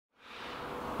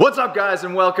What's up, guys,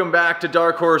 and welcome back to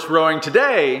Dark Horse Rowing.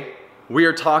 Today we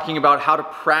are talking about how to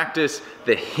practice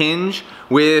the hinge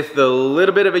with a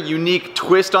little bit of a unique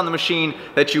twist on the machine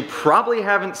that you probably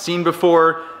haven't seen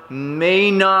before,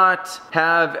 may not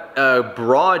have a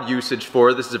broad usage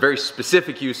for. This is a very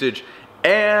specific usage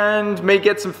and may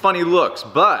get some funny looks,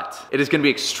 but it is going to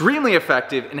be extremely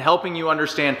effective in helping you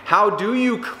understand how do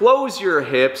you close your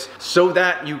hips so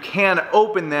that you can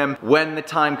open them when the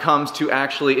time comes to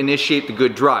actually initiate the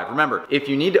good drive. Remember, if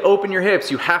you need to open your hips,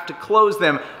 you have to close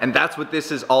them, and that's what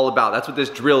this is all about. That's what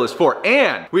this drill is for.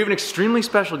 And we have an extremely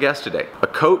special guest today, a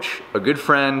coach, a good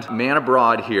friend, man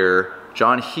abroad here,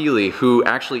 John Healey, who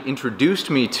actually introduced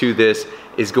me to this,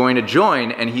 is going to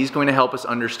join, and he's going to help us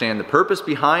understand the purpose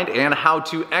behind and how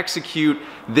to execute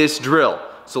this drill.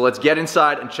 So let's get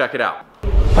inside and check it out.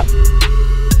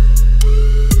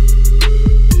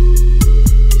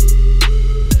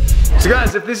 So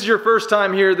guys, if this is your first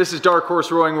time here, this is Dark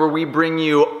Horse Rowing, where we bring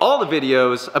you all the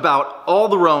videos about all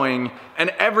the rowing and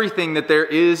everything that there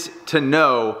is to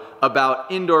know about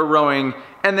indoor rowing,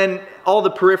 and then all the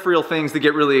peripheral things that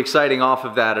get really exciting off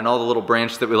of that and all the little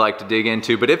branches that we like to dig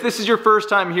into. But if this is your first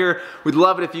time here, we'd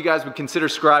love it if you guys would consider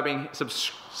subscribing,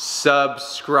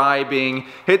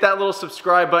 hit that little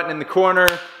subscribe button in the corner,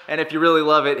 and if you really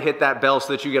love it, hit that bell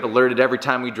so that you get alerted every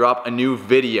time we drop a new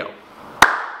video.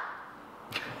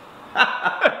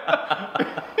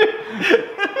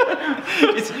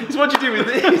 it's what you do with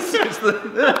this.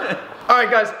 All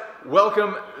right, guys,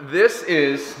 welcome. This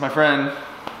is my friend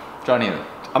John Healey.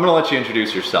 I'm gonna let you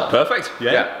introduce yourself. Perfect.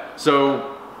 Yeah.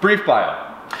 So, brief bio.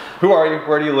 Who are you?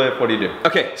 Where do you live? What do you do?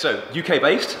 Okay, so UK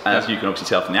based, as you can obviously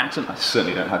tell from the accent. I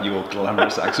certainly don't have your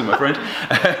glamorous accent, my friend.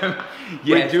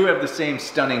 We do have the same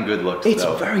stunning good looks, it's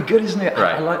though. very good, isn't it?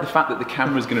 Right. I like the fact that the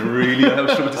camera's going to really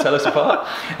struggle to tell us apart.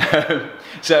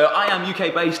 So I am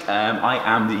UK based. I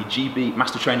am the GB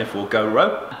master trainer for Go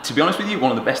Row. To be honest with you,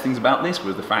 one of the best things about this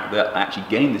was the fact that I actually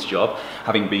gained this job,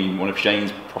 having been one of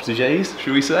Shane's proteges,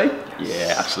 should we say? Yes.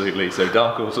 Yeah, absolutely. So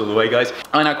Dark Horse all the way, guys.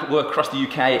 I now work across the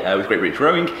UK with Great British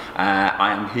Rowing.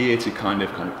 I am here to kind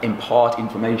of impart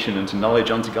information and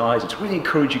knowledge onto guys, and to really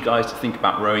encourage you guys to think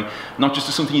about rowing, not just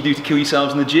as something you do to kill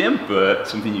yourselves in the gym, but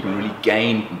something you can really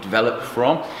gain and develop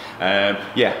from.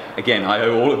 Yeah, again, I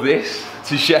owe all of this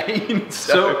to Shane.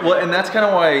 Well, and that's kind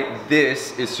of why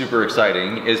this is super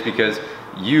exciting, is because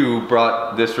you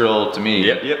brought this drill to me.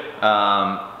 Yep.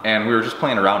 And we were just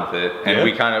playing around with it, and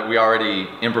we already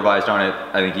improvised on it,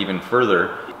 I think, even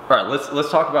further. All right, let's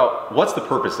talk about what's the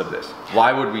purpose of this.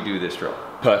 Why would we do this drill?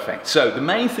 Perfect. So the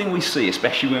main thing we see,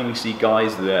 especially when we see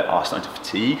guys that are starting to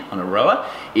fatigue on a rower,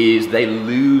 is they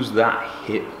lose that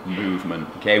hip movement.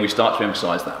 Okay, we start to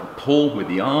emphasize that pull with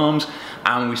the arms,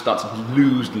 and we start to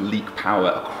lose the leak power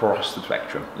across the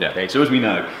spectrum. Yeah. Okay, so as we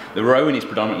know, the rowing is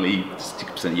predominantly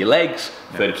 60% of your legs,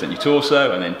 30% your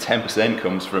torso, and then 10%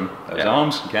 comes from those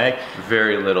arms. Okay.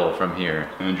 Very little from here.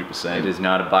 100%. It is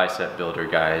not a bicep builder,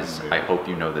 guys. I hope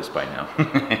you know this by now.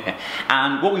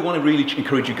 And what we want to really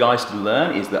encourage you guys to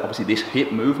learn is that obviously this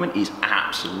hip movement is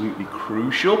absolutely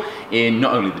crucial in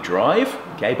not only the drive,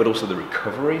 okay, but also the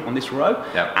recovery on this row.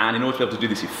 Yep. And in order to be able to do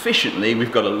this efficiently,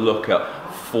 we've got to look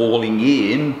at falling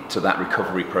in to that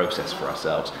recovery process for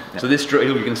ourselves. Yep. So this drill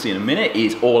you're going to see in a minute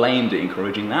is all aimed at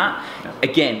encouraging that. Yep.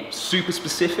 Again, super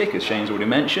specific, as Shane's already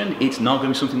mentioned. It's not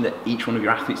going to be something that each one of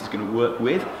your athletes is going to work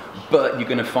with, but you're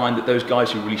going to find that those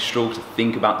guys who really struggle to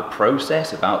think about the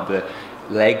process, about the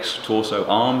legs, torso,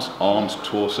 arms,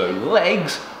 torso,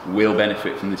 legs, will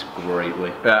benefit from this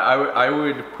greatly. I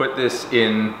would put this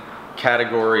in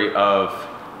category of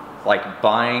like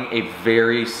buying a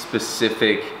very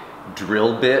specific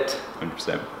drill bit.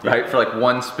 100%. Right, for like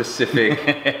one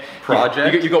specific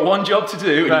project. You got one job to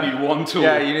do, and you need one tool.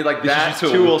 Yeah, you need like that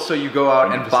tool, so you go out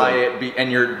 100%. And buy it,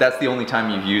 and that's the only time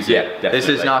you use it. Yeah, definitely. This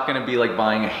is not going to be like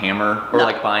buying a hammer or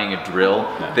like buying a drill.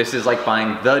 No. This is like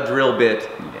buying the drill bit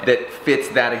that fits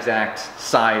that exact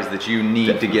size that you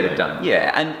need to get it done.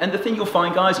 Yeah, and the thing you'll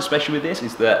find, guys, especially with this,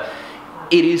 is that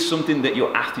it is something that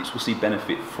your athletes will see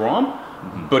benefit from.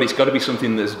 But it's got to be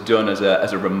something that's done as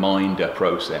a reminder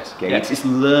process. Okay? Yeah. It's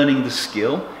learning the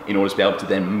skill in order to be able to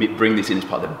then bring this in as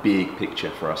part of the big picture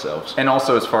for ourselves. And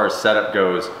also, as far as setup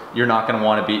goes, you're not going to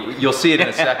want to be, you'll see it in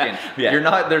a second.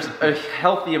 There's a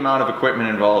healthy amount of equipment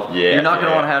involved. You're not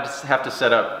going to want to have to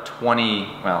set up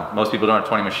 20, well, most people don't have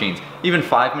 20 machines. Even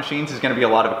 5 machines is going to be a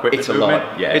lot of equipment movement.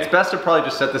 It's a lot, It's best to probably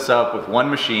just set this up with one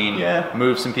machine,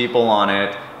 move some people on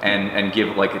it, and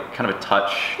give like a kind of a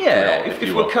touch. Yeah, drill,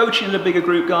 if we're coaching a bigger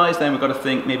group, guys, then we've got to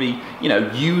think maybe, you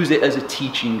know, use it as a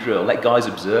teaching drill. Let guys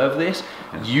observe this.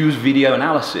 Use video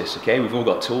analysis, okay? We've all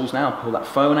got tools now. Pull that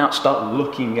phone out, start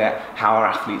looking at how our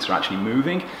athletes are actually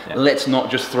moving. Let's not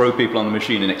just throw people on the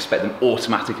machine and expect them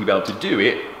automatically be able to do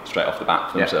it straight off the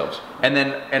bat for themselves. And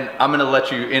I'm gonna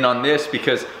let you in on this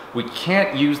because we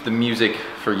can't use the music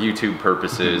for YouTube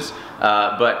purposes,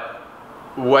 but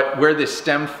where this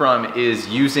stemmed from is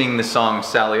using the song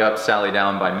Sally Up, Sally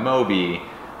Down by Moby,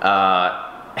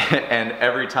 and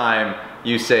every time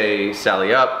you say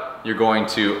Sally Up, you're going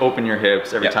to open your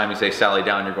hips. Every time you say Sally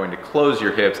Down, you're going to close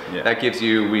your hips. That gives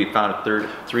you, we found a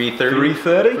 3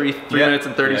 minutes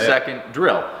and 30 second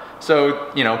drill.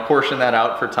 So, you know, portion that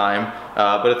out for time,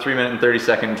 but a 3 minute and 30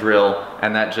 second drill,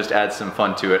 and that just adds some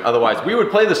fun to it. Otherwise, we would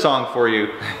play the song for you,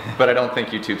 but I don't think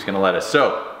YouTube's gonna let us.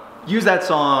 So, use that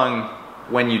song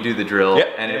when you do the drill,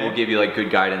 and it will give you like good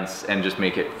guidance and just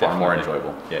make it far more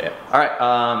enjoyable. All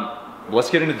right, let's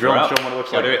get into the drill and show them what it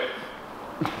looks like. Do it.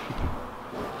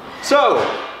 So,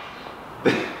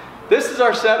 this is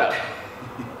our setup.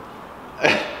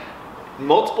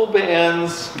 Multiple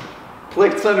bands,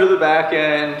 plates under the back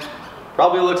end.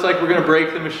 Probably looks like we're gonna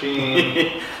break the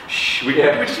machine. We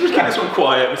just keep this one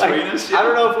quiet between us. I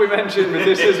don't know if we mentioned, but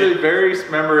this is a very,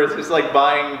 remember, it's just like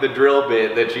buying the drill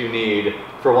bit that you need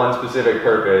for one specific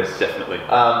purpose. Definitely.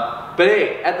 But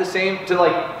hey, at the same, to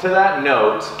that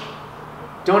note,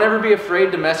 don't ever be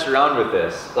afraid to mess around with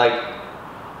this. Like,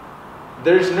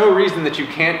 there's no reason that you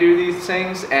can't do these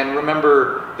things, and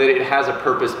remember that it has a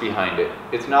purpose behind it.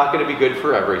 It's not gonna be good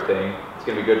for everything. It's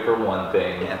gonna be good for one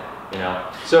thing. You know?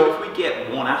 So if we get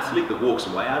one athlete that walks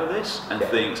away out of this and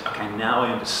thinks, okay, now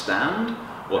I understand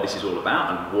what this is all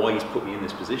about and why he's put me in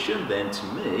this position, then to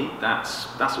me, that's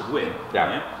a win.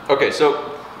 Okay,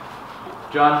 so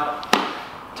John,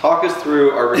 talk us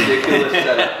through our ridiculous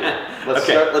setup here. Let's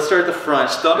start at the front.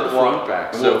 Start at the front,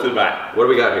 back. And walk to the back. What do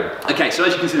we got here? Okay, so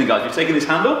as you can see, guys, we've taken this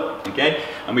handle, okay,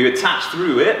 and we've attached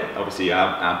through it, obviously,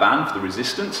 our band for the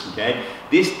resistance, okay.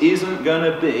 This isn't going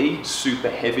to be super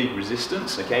heavy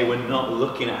resistance, okay. We're not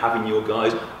looking at having your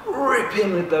guys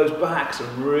ripping with those backs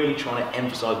and really trying to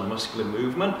emphasize muscular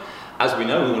movement. As we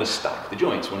know, we want to stack the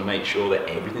joints. We want to make sure that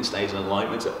everything stays in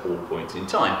alignment at all points in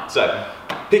time. So,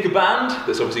 pick a band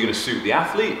that's obviously going to suit the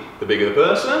athlete. The bigger the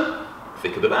person,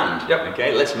 thicker the band.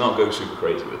 Okay, let's not go super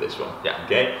crazy with this one.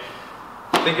 Okay.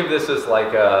 Think of this as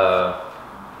like a,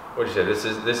 what do you say?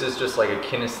 This is just like a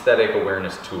kinesthetic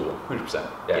awareness tool. 100%.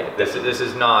 Yeah. This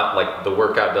is not like the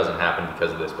workout doesn't happen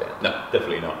because of this band. No,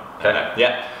 definitely not.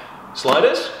 Okay.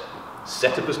 Sliders.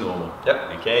 Set up as normal.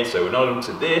 Okay, so we're not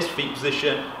into this feet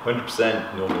position,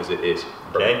 100% normal as it is.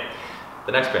 Okay.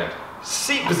 The next band.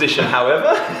 Seat position,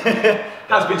 however,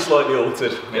 has been slightly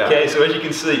altered. Okay, so as you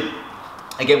can see,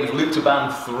 again, we've looped a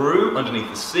band through underneath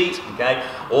the seat. Okay,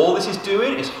 all this is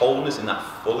doing is holding us in that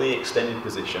fully extended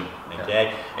position.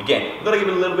 Okay, again, we've got to give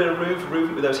it a little bit of room for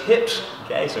movement with those hips.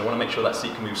 Okay, so we want to make sure that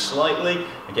seat can move slightly.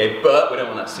 Okay, but we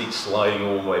don't want that seat sliding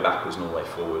all the way backwards and all the way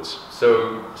forwards.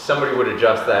 So somebody would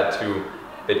adjust that to,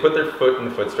 they put their foot in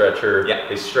the foot stretcher,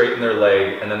 they straighten their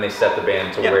leg, and then they set the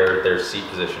band to where their seat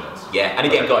position is. And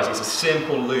again, guys, it's a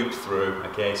simple loop through.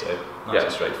 Okay, so nice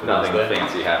and straightforward. Nothing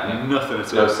fancy happening. Nothing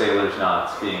at all. No sailor's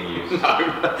knots being used.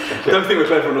 Don't think we're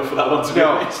clever enough for that one, to be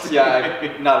honest.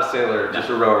 Not a sailor, just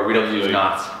a rower. We don't use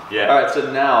knots. All right,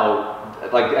 so now,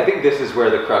 like, I think this is where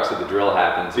the crux of the drill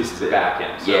happens. This is the back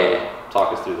end. So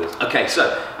talk us through this. Okay,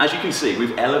 so as you can see,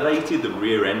 we've elevated the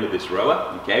rear end of this rower.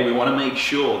 Okay, we want to make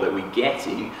sure that we're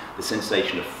getting the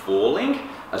sensation of falling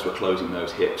as we're closing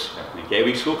those hips. Okay,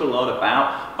 we talk a lot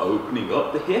about opening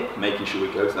up the hip, making sure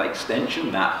we go to that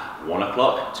extension, that 1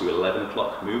 o'clock to 11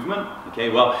 o'clock movement. Okay,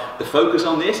 well, the focus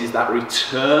on this is that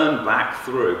return back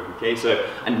through. Okay, so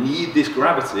I need this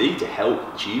gravity to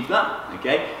help achieve that.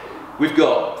 Okay, we've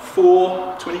got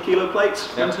 4 20-kilo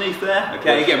plates underneath there.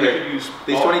 Okay, again, we can use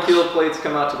these 20-kilo plates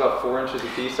come out to about 4 inches a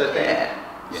piece, I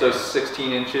think. So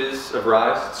 16 inches of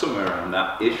rise, somewhere around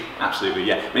that ish. Absolutely,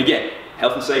 And again,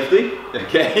 health and safety.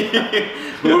 Okay,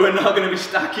 we're not going to be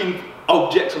stacking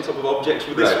objects on top of objects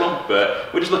with this one,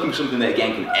 but we're just looking for something that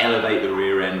again can elevate the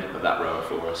rear end of that rower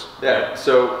for us.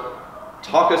 So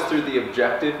talk us through the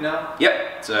objective now.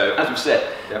 So as we've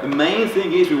said, the main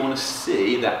thing is we want to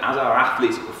see that as our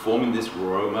athletes are performing this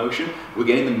row motion, we're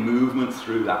getting the movement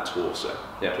through that torso.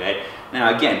 Okay.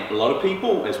 Now again, a lot of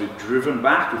people, as we've driven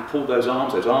back, we've pulled those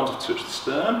arms have touched the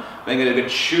sternum, then they're going to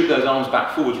shoot those arms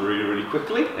back forwards really, really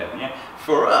quickly.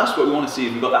 For us, what we want to see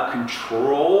is we've got that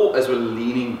control as we're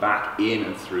leaning back in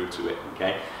and through to it.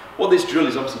 Okay. What this drill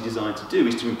is obviously designed to do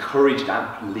is to encourage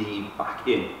that lean back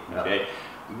in. Okay.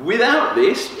 Without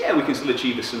this, yeah, we can still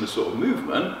achieve a similar sort of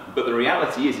movement, but the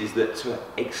reality is that to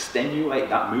extenuate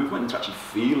that movement and to actually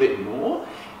feel it more,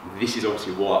 this is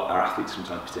obviously what our athletes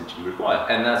sometimes potentially require.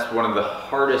 And that's one of the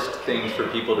hardest things for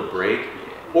people to break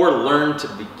or learn to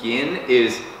begin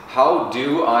is, how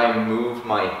do I move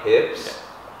my hips?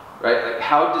 Right? Like,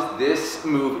 how does this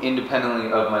move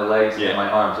independently of my legs and my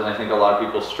arms? And I think a lot of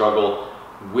people struggle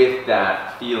with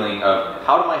that feeling of,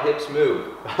 how do my hips move?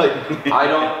 Like, I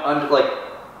don't like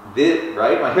this,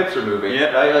 right? My hips are moving.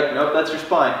 Right? Like, nope, that's your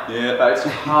spine. Right? So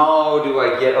how do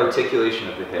I get articulation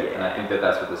of the hip? And I think that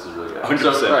that's what this is really about.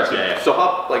 100%. So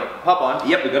hop on.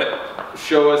 Yep, we got it.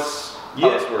 Show us how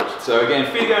this works. So again,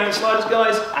 feet going in sliders,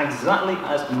 guys, exactly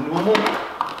as normal.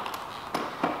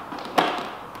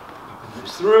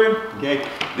 Through. Okay,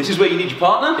 this is where you need your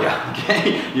partner.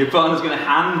 Okay, your partner's going to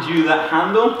hand you that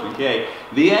handle. Okay,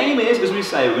 the aim is, as we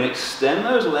say, we're going to extend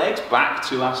those legs back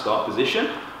to our start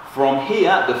position. From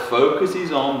here, the focus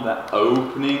is on the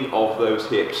opening of those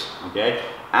hips. Okay,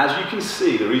 as you can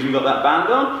see, the reason we got that band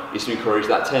on is to encourage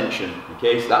that tension.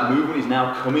 Okay, so that movement is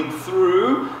now coming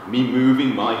through me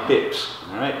moving my hips.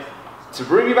 All right. To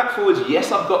bring me back forwards,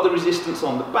 yes, I've got the resistance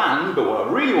on the band, but what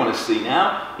I really want to see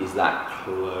now is that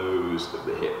close of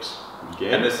the hips.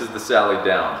 Okay? And this is the Sally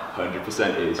down.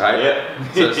 100% is. Right?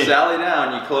 Yep. So Sally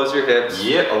down, you close your hips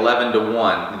 11 to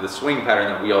 1. The swing pattern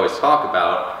that we always talk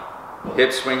about,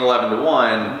 hip swing 11 to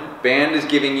 1. Band is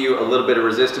giving you a little bit of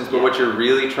resistance, but what you're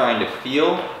really trying to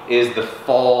feel is the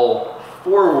fall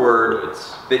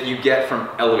forwards that you get from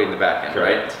elevating the back end,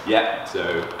 right? Yeah.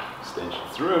 So extension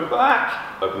through and back.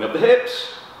 Open up the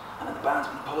hips, and then the band's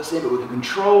going to pull us in, but we can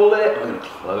control it, and we're going to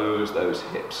close those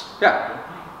hips. Yeah.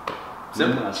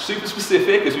 Simple. That's super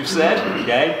specific, as we've said,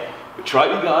 okay? But try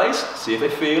it with guys, see if they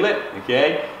feel it,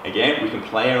 okay? Again, we can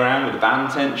play around with the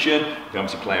band tension, we can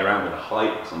obviously play around with the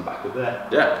height, it's on the back of there.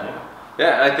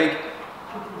 Yeah, I think,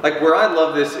 like, where I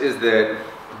love this is that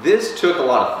this took a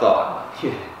lot of thought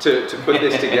to put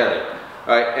this together,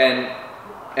 right?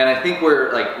 And I think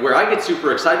where I get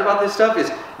super excited about this stuff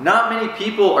is not many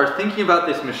people are thinking about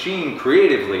this machine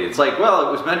creatively. It's like, well,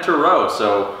 it was meant to row,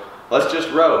 so let's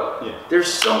just row. There's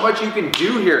so much you can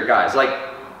do here, guys. Like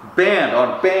band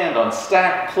on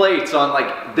stacked plates, on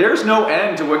like, there's no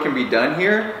end to what can be done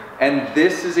here. And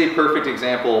this is a perfect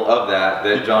example of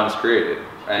that John's created.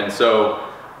 And so,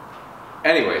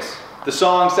 anyways, the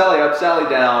song Sally Up, Sally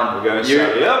Down. We're going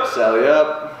Sally Up, Sally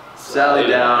Up, Sally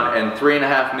down, and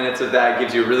 3.5 minutes of that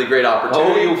gives you a really great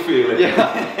opportunity. Oh, you'll feel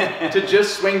it. To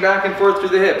just swing back and forth through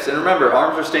the hips. And remember,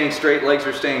 arms are staying straight, legs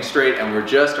are staying straight, and we're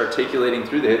just articulating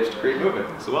through the hips to create movement.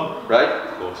 That's the one. Right?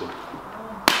 Awesome.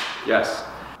 Yes.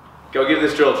 Go give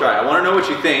this drill a try. I want to know what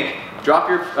you think. Drop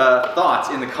your thoughts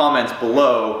in the comments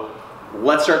below.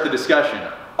 Let's start the discussion.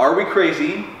 Are we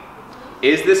crazy?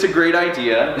 Is this a great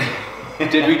idea?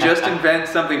 Did we just invent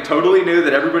something totally new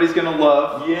that everybody's gonna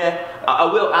love? Yeah, I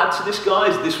will add to this,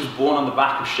 guys. This was born on the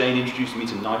back of Shane introducing me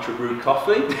to nitro brewed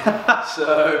coffee.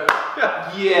 So,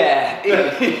 yeah.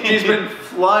 He's been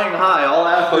flying high all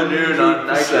afternoon on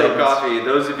nitro coffee.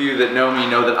 Those of you that know me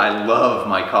know that I love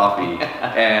my coffee.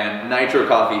 And nitro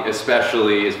coffee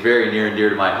especially is very near and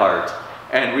dear to my heart.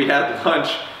 And we had lunch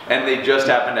and they just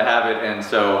happened to have it, and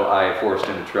so I forced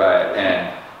him to try it.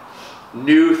 And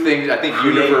new things, I think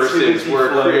universes were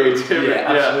creativity.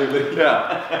 Yeah, absolutely.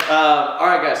 All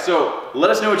right, guys, so let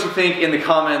us know what you think in the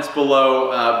comments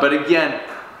below. But again,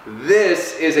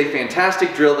 this is a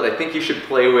fantastic drill that I think you should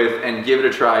play with and give it a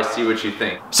try, see what you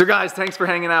think. So guys, thanks for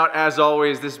hanging out. As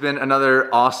always, this has been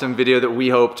another awesome video that we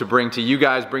hope to bring to you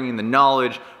guys, bringing the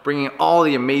knowledge, bringing all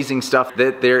the amazing stuff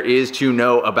that there is to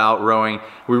know about rowing.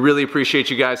 We really appreciate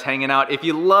you guys hanging out. If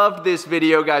you loved this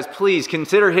video, guys, please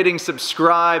consider hitting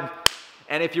subscribe.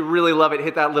 And if you really love it,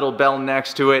 hit that little bell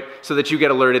next to it so that you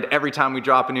get alerted every time we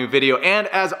drop a new video. And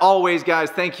as always,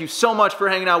 guys, thank you so much for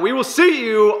hanging out. We will see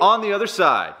you on the other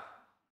side.